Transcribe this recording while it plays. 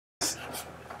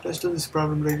Let's do this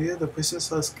problem right here. The question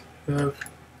is asking,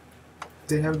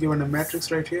 they have given a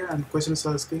matrix right here, and the question is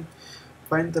asking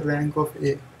find the rank of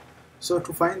A. So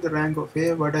to find the rank of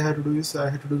A, what I have to do is I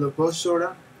have to do the Gauss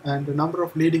Jordan, and the number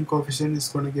of leading coefficient is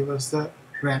going to give us the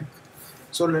rank.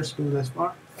 So let's do this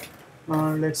one.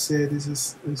 Let's say this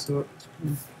is so.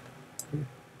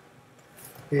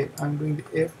 Okay, I'm doing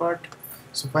the A part.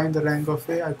 So find the rank of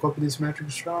A. I copy this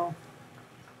matrix down.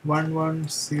 1 1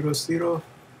 0 0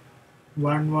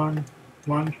 1 1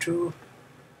 1 2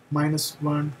 minus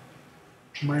 1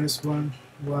 minus 1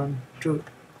 1 2,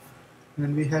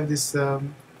 and we have this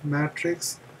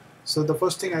matrix. So the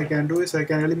first thing I can do is I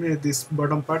can eliminate this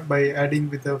bottom part by adding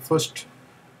with the first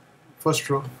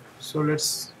row. So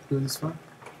let's do this one.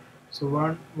 So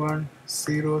 1 1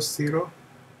 0 0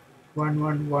 1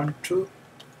 1 1 2,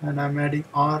 and I'm adding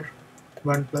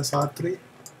R1 plus R3.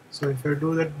 So if I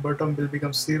do that, bottom will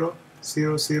become 0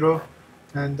 0 0,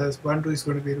 and the 1 2 is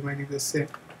going to be remaining the same.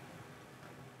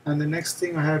 And the next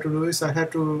thing I have to do is I have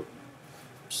to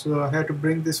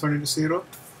bring this one into 0.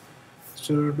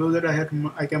 So to do that,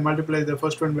 I can multiply the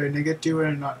first one by negative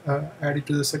and add it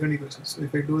to the second equation. So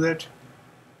if I do that,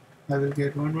 I will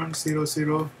get 1 1 0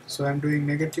 0. So I'm doing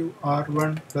negative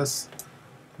R1 plus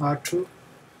R2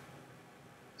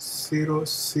 0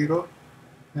 0,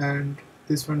 and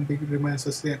this one remains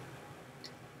the same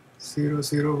 0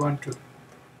 0 1 2.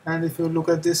 And if you look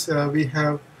at this, we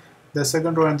have the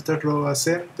second row and the third row are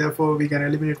same, therefore we can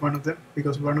eliminate one of them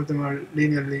because one of them are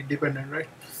linearly dependent, right?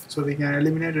 So we can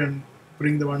eliminate and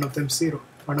bring the one of them 0,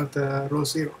 one of the row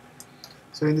 0.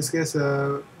 So in this case,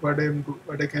 what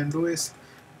I can do is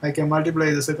I can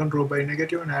multiply the second row by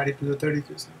negative and add it to the third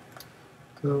equation.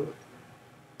 So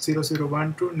 0 0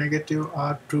 1 2 negative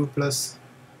R2 plus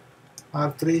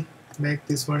R3 make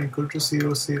this one equal to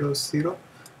 0 0 0.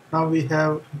 Now we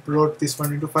have brought this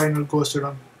one into final Gauss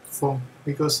Jordan form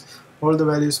because all the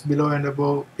values below and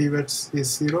above pivots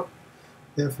is 0.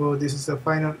 Therefore this is the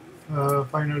final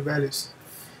values,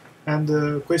 and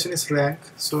the question is rank.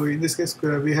 So in this case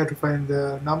we have to find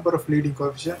the number of leading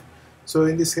coefficient. So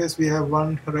in this case we have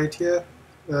one right here,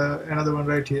 another one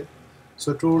right here,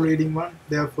 so 2 leading one,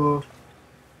 therefore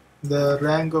the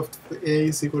rank of A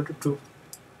is equal to 2.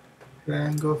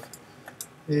 Rank of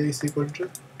A is equal to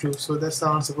 2. So that's the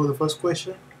answer for the first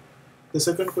question. The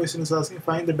second question is asking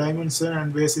find the dimension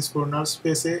and basis for null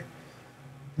space A,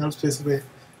 null space A.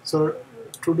 So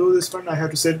to do this one, I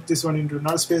have to set this one into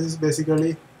null spaces.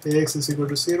 Basically Ax is equal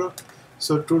to 0.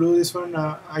 So to do this one,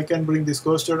 I can bring this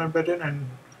Gauss Jordan pattern and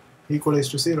equalize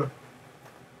to 0.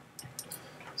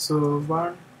 So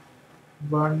 1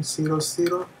 1 0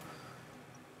 0,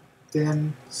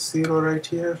 then 0 right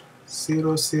here,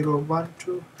 0 0 1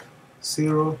 2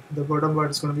 0. The bottom part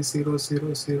is going to be 0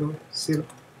 0 0 0.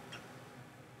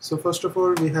 So first of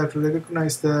all, we have to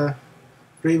recognize the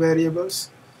free variables.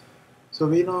 So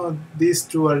we know these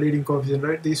two are leading coefficients,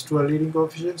 right? These two are leading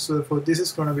coefficients. So for this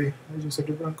is going to be, I use a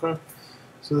different color.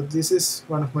 So this is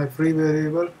one of my free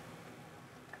variable.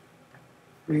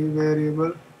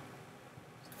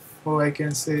 Or I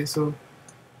can say so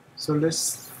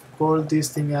let's call this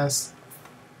thing as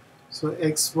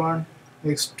x1,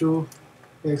 x2,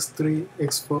 x3,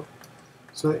 x4.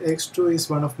 So x2 is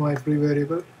one of my free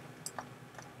variable,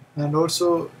 and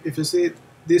also if you see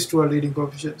these two are leading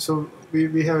coefficients, so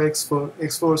we have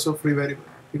x4 also free variable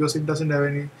because it doesn't have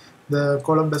any, the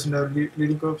column doesn't have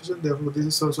leading coefficient, therefore this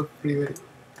is also free variable.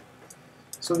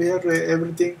 So we have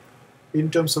everything in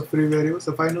terms of free variables.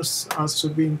 The final answer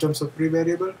should be in terms of free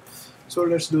variable. So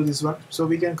let's do this one. So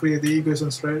we can create the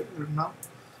equations right now.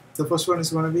 The first one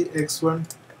is going to be x1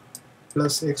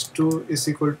 plus x2 is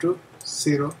equal to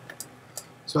 0.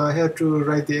 So I have to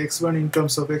write the x1 in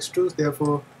terms of x2,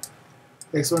 therefore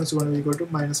x1 is going to be equal to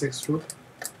minus x2,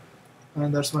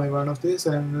 and that's my one of this.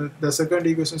 And the second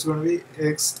equation is going to be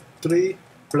x3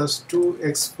 plus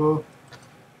 2x4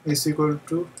 is equal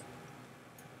to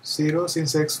 0.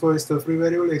 Since x4 is the free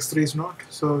variable, x3 is not,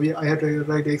 so I have to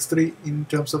write x3 in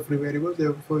terms of free variable,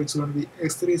 therefore it's going to be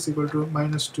x3 is equal to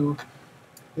minus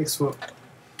 2x4.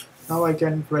 Now I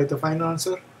can write the final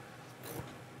answer.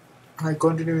 I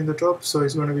continue in the top, so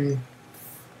it's going to be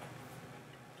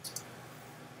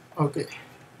okay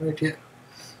right here.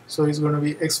 So it's going to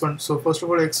be x1. So first of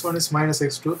all, x1 is minus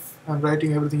x2. I'm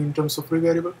writing everything in terms of free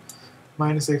variable,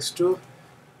 minus x2,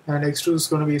 and x2 is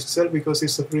going to be itself because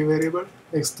it's a free variable.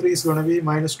 x3 is going to be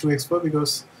minus 2x4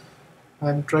 because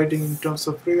I'm writing in terms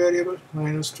of free variable,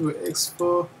 minus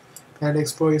 2x4, and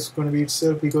x4 is going to be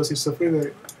itself because it's a free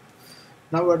variable.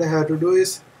 Now what I have to do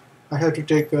is I have to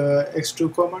take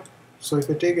x2 common. So if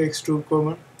I take x2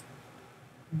 common,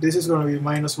 this is going to be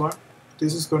minus 1,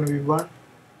 this is going to be 1.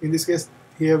 In this case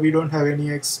here we don't have any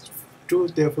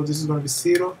x2, therefore this is going to be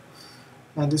 0,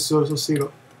 and this is also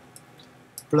 0.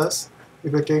 Plus,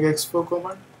 if I take x4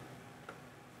 common,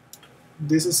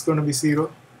 this is going to be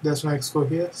 0, there's no x4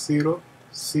 here, 0,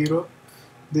 0,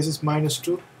 this is minus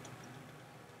 2,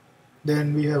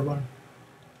 then we have 1.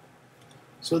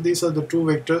 So these are the two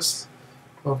vectors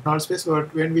of null space,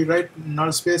 but when we write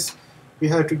null space, we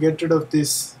have to get rid of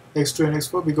this x2 and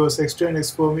x4, because x2 and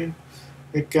x4 mean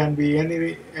it can be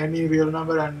any real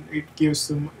number and it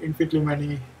gives infinitely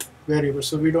many variables,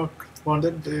 so we don't want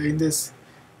that in this.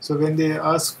 So when they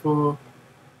ask for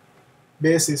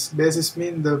basis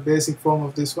mean the basic form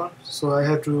of this one, so I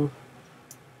have to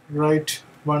write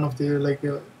one of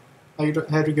the I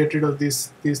have to get rid of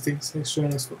these things, x2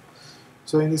 and x4.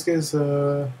 So in this case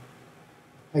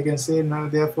I can say now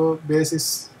therefore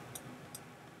basis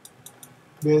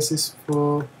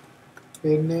for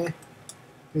NA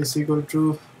is equal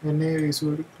to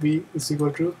B is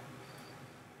equal to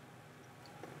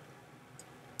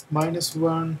minus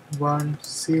 1 1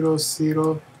 0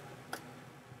 0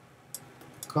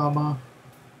 comma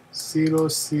 0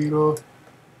 0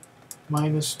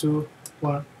 minus 2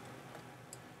 1.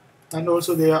 And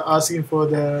also they are asking for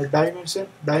the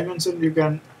dimension you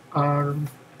can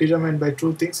determine by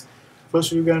two things.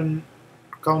 First, you can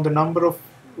count the number of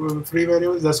free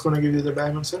variables, that's going to give you the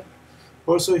dimension.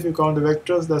 Also, if you count the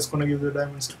vectors, that's going to give you the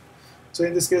dimension. So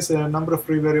in this case, the number of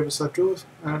free variables are 2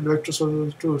 and vectors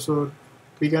are 2, so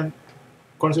we can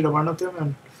consider one of them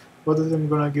and both of them are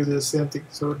going to give the same thing.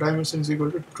 So dimension is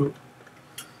equal to 2.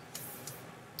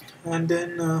 And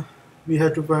then we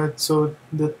have to find, so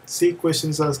the C question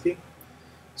is asking,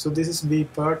 so this is B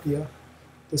part, yeah.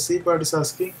 The C part is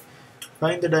asking,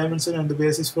 find the dimension and the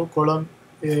basis for column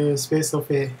space of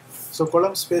A. So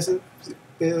column space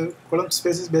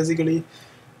is basically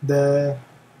the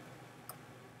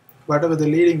whatever the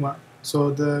leading one.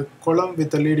 So the column with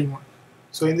the leading one.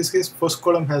 So in this case, first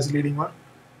column has leading one.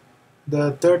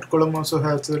 The third column also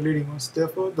has the leading ones.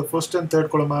 Therefore, the first and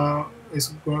third column are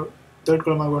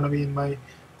going to be in my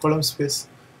column space.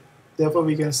 Therefore,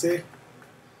 we can say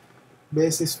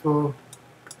basis for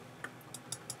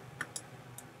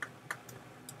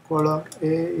column A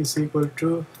is equal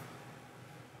to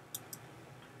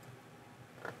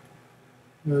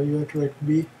you have to write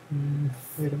B.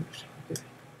 Wait a minute. Okay.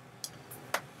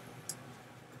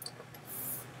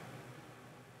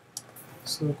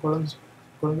 So column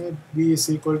A, B is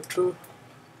equal to,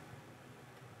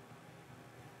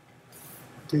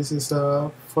 this is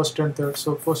first and third.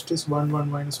 So first is 1 1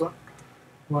 minus 1,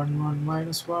 1 1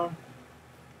 minus 1,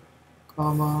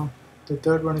 comma the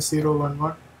third one is 0 1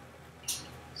 1,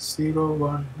 0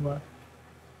 1 1.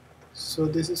 So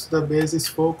this is the basis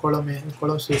for column A,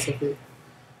 column space of A.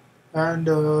 And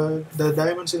the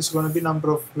dimension is going to be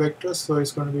number of vectors, so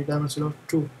it's going to be dimension of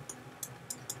 2.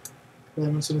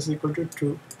 Dimension is equal to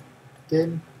 2.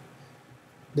 Then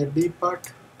the D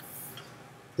part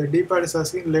is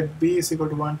asking, let B is equal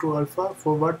to 1 to alpha.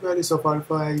 For what values of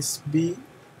alpha is B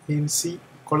in C,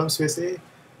 column space A,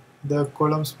 the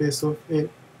column space of A,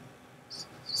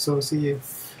 so CA.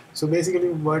 So basically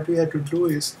what we have to do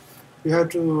is we have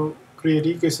to create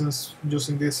equations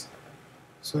using this.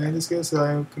 So in this case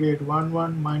I will create 1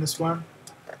 1 minus 1,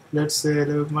 let's say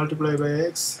multiply by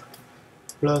x,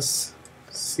 plus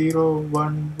 0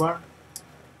 1 1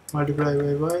 multiply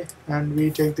by y, and we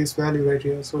take this value right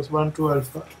here, so it's 1 to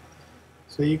alpha.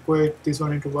 So equate this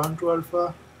one into 1 to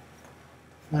alpha,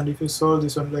 and if you solve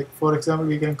this one, like for example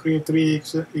we can create 3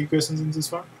 equations in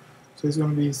this one. So it's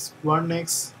going to be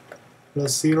 1x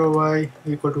plus 0y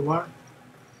equal to 1.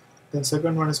 Then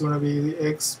second one is going to be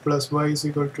x plus y is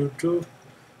equal to 2.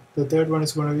 The third one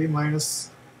is going to be minus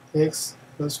x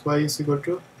plus y is equal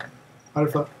to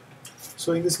alpha.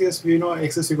 So in this case we know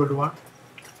x is equal to 1.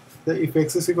 If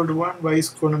x is equal to 1, y is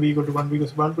going to be equal to 1,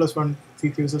 because 1 plus 1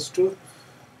 gives us 2.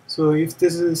 So if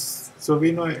this is, so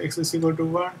we know x is equal to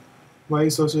 1, y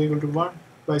is also equal to 1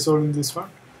 by solving this one.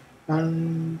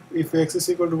 And if x is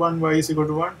equal to 1, y is equal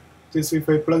to 1, this, if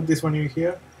I plug this one in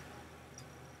here,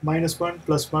 minus 1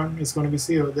 plus 1 is going to be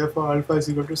 0. Therefore alpha is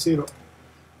equal to 0.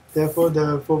 Therefore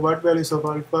for what values of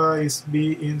alpha is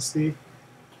B in C,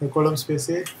 the column space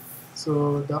A,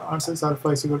 so the answer is alpha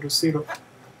is equal to 0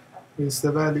 is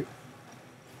the value.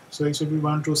 So it should be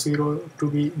 1 to 0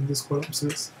 to be in this column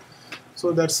space.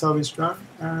 So that's how it's done,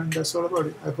 and that's all about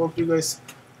it. I hope you guys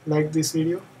like this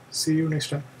video. See you next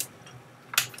time.